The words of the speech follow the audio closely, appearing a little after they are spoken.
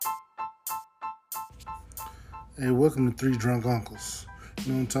Hey, welcome to Three Drunk Uncles.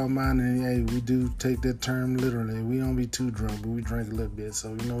 You know what I'm talking about? And hey, we do take that term literally. We don't be too drunk, but we drink a little bit.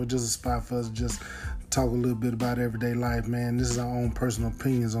 So, it's just a spot for us to just talk a little bit about everyday life, man. This is our own personal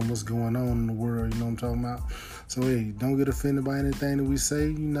opinions on what's going on in the world, you know what I'm talking about? So, hey, don't get offended by anything that we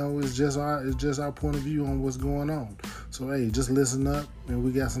say. It's just our point of view on what's going on. So, hey, just listen up, and we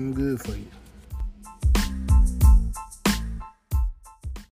got something good for you.